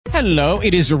Hello,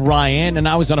 it is Ryan, and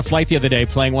I was on a flight the other day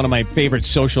playing one of my favorite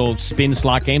social spin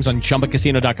slot games on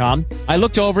ChumbaCasino.com. I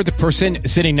looked over at the person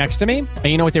sitting next to me, and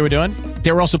you know what they were doing?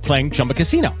 They were also playing Chumba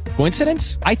Casino.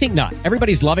 Coincidence? I think not.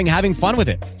 Everybody's loving having fun with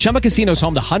it. Chumba Casino is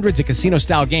home to hundreds of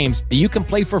casino-style games that you can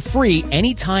play for free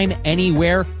anytime,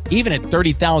 anywhere, even at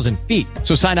 30,000 feet.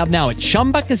 So sign up now at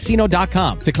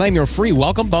ChumbaCasino.com to claim your free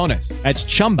welcome bonus. That's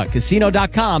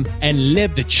ChumbaCasino.com and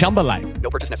live the Chumba life.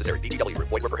 No purchase necessary. VGW.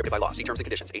 Void where prohibited by law. See terms and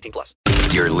conditions.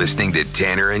 18+. You're listening to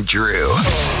Tanner and Drew.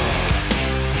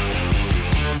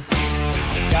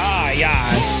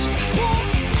 Yes.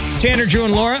 It's Tanner, Drew,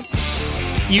 and Laura.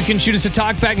 You can shoot us a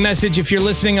talkback message if you're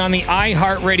listening on the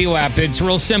iHeartRadio app. It's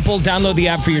real simple. Download the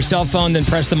app for your cell phone, then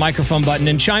press the microphone button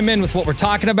and chime in with what we're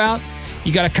talking about.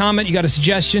 You got a comment, you got a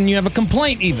suggestion, you have a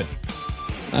complaint even.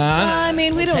 I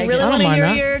mean, we don't really want to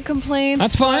hear your complaints.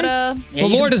 That's fine. But, well,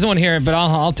 Laura doesn't want to hear it, but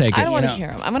I'll take it. I don't want to hear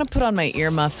them. I'm going to put on my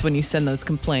earmuffs when you send those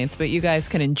complaints, but you guys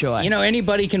can enjoy. You know,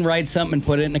 anybody can write something and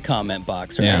put it in a comment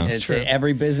box, right? Yeah, it's true.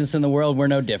 Every business in the world, we're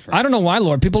no different. I don't know why,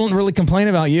 Laura. People don't really complain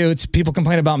about you. It's people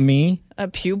complain about me.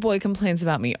 Pew Boy complains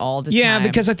about me all the time. Yeah,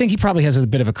 because I think he probably has a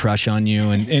bit of a crush on you,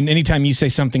 and anytime you say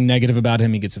something negative about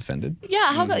him, he gets offended.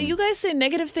 Yeah, how you guys say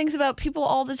negative things about people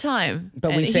all the time.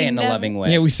 But we say it in a loving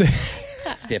way. Yeah, we say...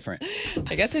 It's different.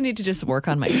 I guess I need to just work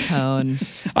on my tone.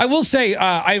 I will say,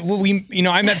 I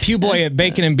met Pew Boy at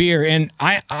Bacon and Beer, and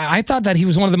I thought that he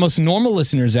was one of the most normal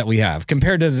listeners that we have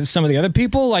compared to some of the other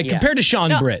people, compared to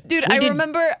Sean Britt. Dude,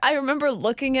 I remember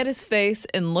looking at his face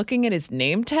and looking at his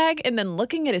name tag and then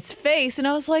looking at his face, and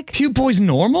I was like, Pew Boy's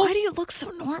normal? Why do you look so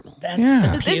normal? That's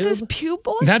the pube. This is Pew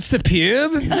Boy? That's the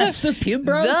pube? That's the pube,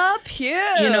 bro. The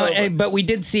pube. You know, but we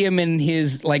did see him in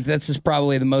his, this is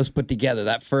probably the most put together,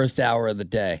 that first hour of the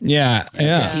day. Yeah.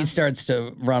 Because he starts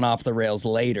to run off the rails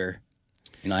later.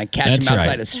 You know, I catch him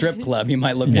outside a strip club, he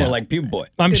might look more like Pew Boy.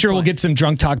 I'm sure we'll get some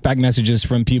drunk talkback messages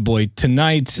from Pew Boy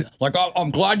tonight. Like, I'm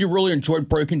glad you really enjoyed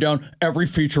breaking down every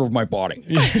feature of my body.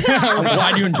 I'm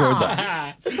glad you enjoyed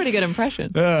that. It's a pretty good impression.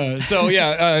 Shoot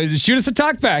us a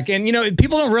talkback. And,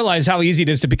 people don't realize how easy it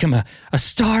is to become a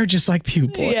star just like Pew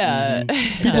Boy. Yeah.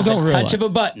 People don't realize. Touch of a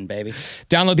button, baby.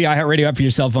 Download the iHeartRadio app for your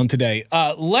cell phone today.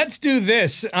 Let's do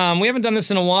this. We haven't done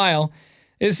this in a while.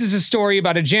 This is a story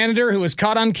about a janitor who was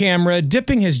caught on camera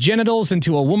dipping his genitals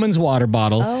into a woman's water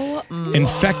bottle,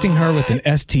 infecting her with an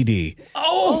STD.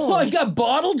 Oh, he got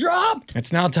bottle dropped?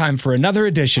 It's now time for another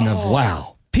edition of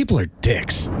Wow, People Are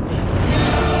Dicks. Wow,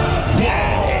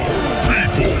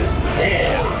 people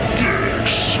are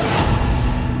dicks.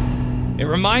 It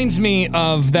reminds me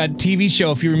of that TV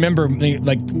show, if you remember,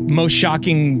 most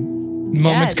shocking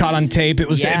moments caught on tape. It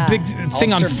was a big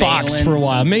thing on Fox for a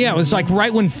while. I mean, it was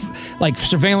right when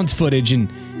surveillance footage, and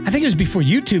I think it was before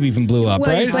YouTube even blew up,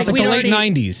 right? It was the late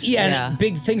 90s. Yeah, and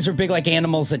big things were big, like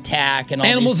Animals Attack and all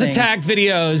Animals these things. Attack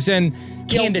videos and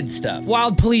candid stuff.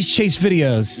 Wild police chase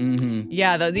videos. Mm-hmm.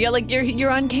 Yeah,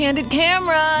 you're on candid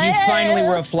camera. You finally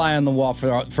were a fly on the wall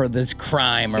for this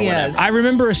crime or whatever. I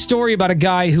remember a story about a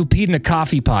guy who peed in a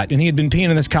coffee pot, and he had been peeing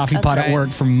in this coffee pot at work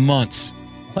for months.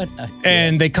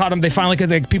 And they caught him. They finally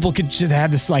people could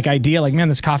have this idea, man,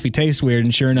 this coffee tastes weird.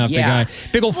 And sure enough, the guy,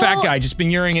 big old fat guy, just been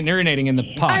urinating in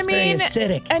the pot. I mean,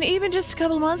 acidic. And even just a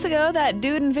couple of months ago, that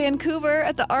dude in Vancouver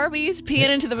at the Arby's peeing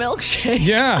into the milkshake.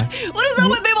 Yeah. What is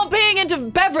up with people peeing into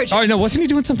beverages? Oh no, wasn't he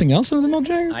doing something else with the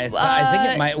milkshake? I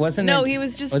think it might wasn't. No, it, he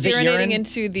was just was urinating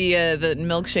into the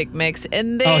milkshake mix,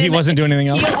 and then he wasn't doing anything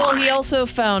else. He also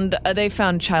found they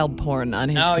found child porn on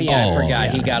his. Oh computer. yeah, I forgot.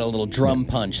 He got a little drum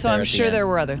punch. So I'm sure there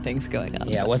were other things going on.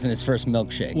 Yeah, it wasn't his first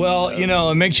milkshake. Well,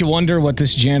 it makes you wonder what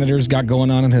this janitor's got going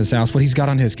on in his house, what he's got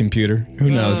on his computer. Who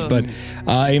knows? But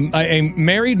a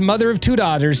married mother of 2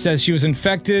 daughters says she was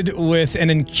infected with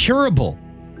an incurable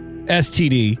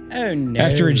STD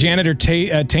after a janitor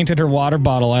tainted her water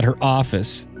bottle at her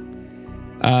office.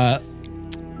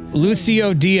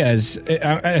 Lucio Diaz,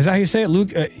 is that how you say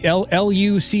it?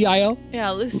 L-U-C-I-O? Yeah,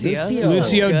 Lucio.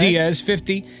 Lucio Diaz,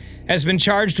 50. Has been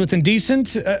charged with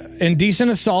indecent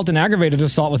assault and aggravated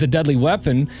assault with a deadly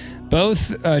weapon.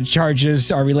 Both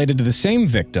charges are related to the same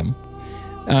victim.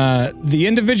 The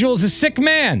individual is a sick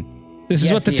man. This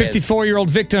is what the 54-year-old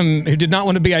victim who did not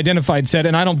want to be identified said,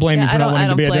 and I don't blame you for not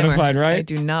wanting to be identified, right? I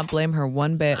do not blame her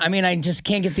one bit. I mean, I just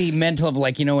can't get the mental of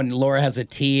when Laura has a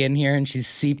tea in here and she's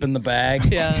seeping the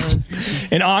bag. Yeah.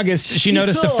 In August, she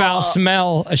noticed a foul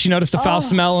smell. She noticed a foul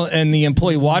smell in the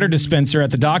employee water dispenser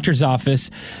at the doctor's office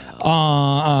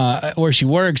where she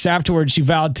works. Afterwards, she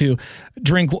vowed to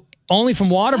drink only from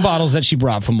water bottles that she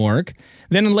brought from work.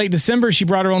 Then in late December, she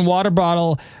brought her own water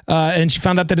bottle, and she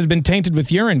found out that it had been tainted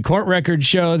with urine. Court records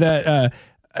show that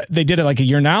they did it like a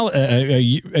urine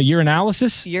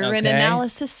analysis. Urine Okay.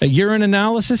 analysis? A urine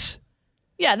analysis.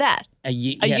 Yeah, that. A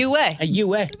UA. A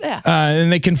UA. Yeah.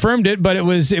 And they confirmed it, but it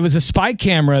was a spy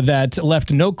camera that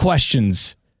left no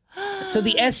questions. So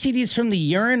the STDs from the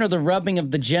urine or the rubbing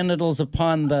of the genitals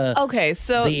upon the Okay,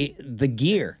 so the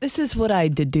gear? this is what I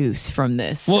deduce from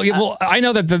this. Well, I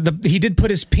know that he did put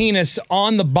his penis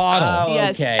on the bottle. Oh,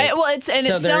 Yes. okay. Well, it So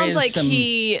sounds there is like some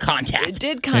he contact.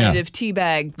 did kind Yeah. of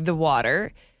teabag the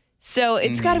water. So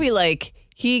it's got to be like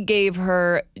he gave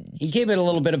her. He gave it a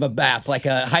little bit of a bath, like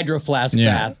a hydro flask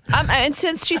Yeah. bath. And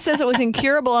since she says it was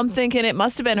incurable, I'm thinking it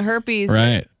must have been herpes.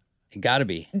 Right. It got to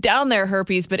be. Down there,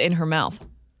 herpes, but in her mouth.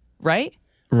 Right?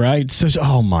 Right. So,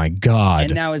 oh my God.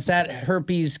 And now is that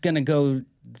herpes going to go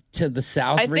to the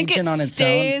south I think region it on its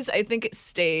stays. I think it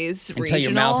stays own? regional. Until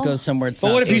your mouth goes somewhere it's But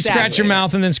not what if you supposed to scratch your be.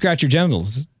 mouth and then scratch your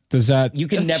genitals? Does that? You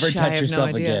can never I touch have no yourself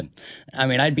idea. again. I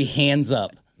mean, I'd be hands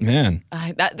up. Man.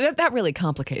 That really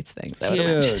complicates things. I would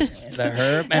imagine. Dude, the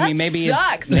herp. I That mean, maybe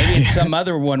sucks. it's some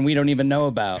other one we don't even know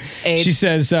about. AIDS. She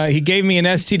says, he gave me an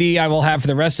STD I will have for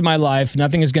the rest of my life.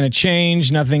 Nothing is going to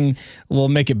change. Nothing will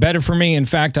make it better for me. In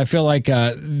fact, I feel like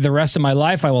the rest of my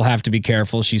life I will have to be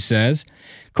careful, she says.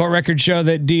 Court records show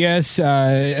that Diaz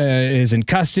is in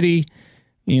custody,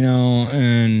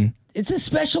 and It's a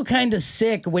special kind of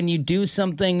sick when you do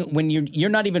something when you're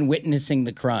not even witnessing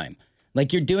the crime.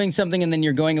 Like you're doing something and then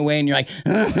you're going away and you're like,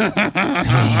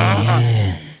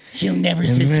 she'll never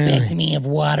suspect me of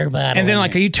water bottle. and then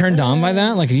like, are you turned on by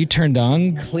that? Like, are you turned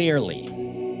on? Clearly.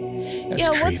 That's Yeah,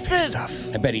 what's creepy the- stuff.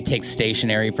 I bet he takes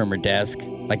stationery from her desk,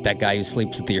 like that guy who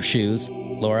sleeps with your shoes,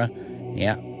 Laura.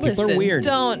 Yeah. People Listen, are weird.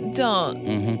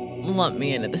 Don't lump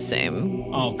me into the same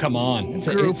Oh, come on.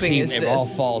 grouping as It this. all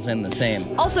falls in the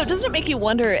same. Also, doesn't it make you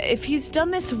wonder if he's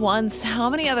done this once? How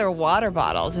many other water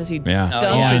bottles has he Yeah.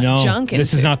 dumped his junk into?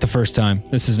 This is not the first time.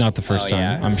 This is not the first Oh,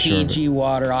 time. yeah. I'm sure. of it. Fiji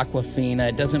water, Aquafina,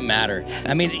 it doesn't matter.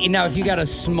 I mean, if you got a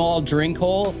small drink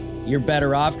hole, you're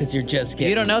better off because you're just getting.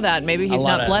 You don't know that. Maybe he's lot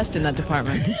not of- blessed in that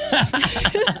department.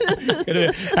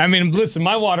 I mean, listen,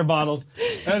 my water bottles,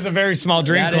 that is a very small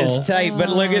drink That hole. is tight, but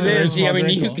look at this. Very I mean,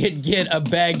 small you drink hole. could get a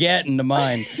baguette into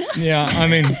mine. Yeah, I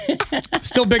mean,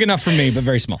 still big enough for me, but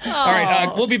very small. All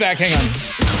right, we'll be back. Hang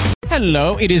on.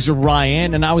 Hello, it is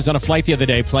Ryan, and I was on a flight the other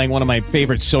day playing one of my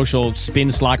favorite social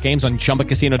spin slot games on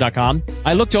ChumbaCasino.com.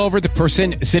 I looked over at the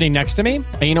person sitting next to me,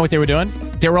 and you know what they were doing?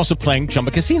 They were also playing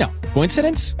Chumba Casino.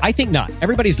 Coincidence? I think not.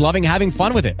 Everybody's loving having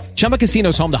fun with it. Chumba Casino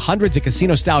is home to hundreds of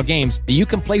casino-style games that you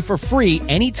can play for free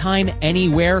anytime,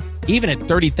 anywhere, even at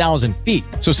 30,000 feet.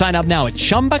 So sign up now at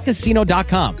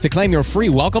ChumbaCasino.com to claim your free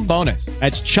welcome bonus.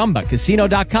 That's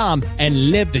ChumbaCasino.com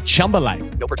and live the Chumba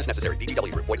life. No purchase necessary.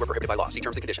 VGW Group. Void where prohibited by law. See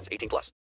terms and conditions. 18+.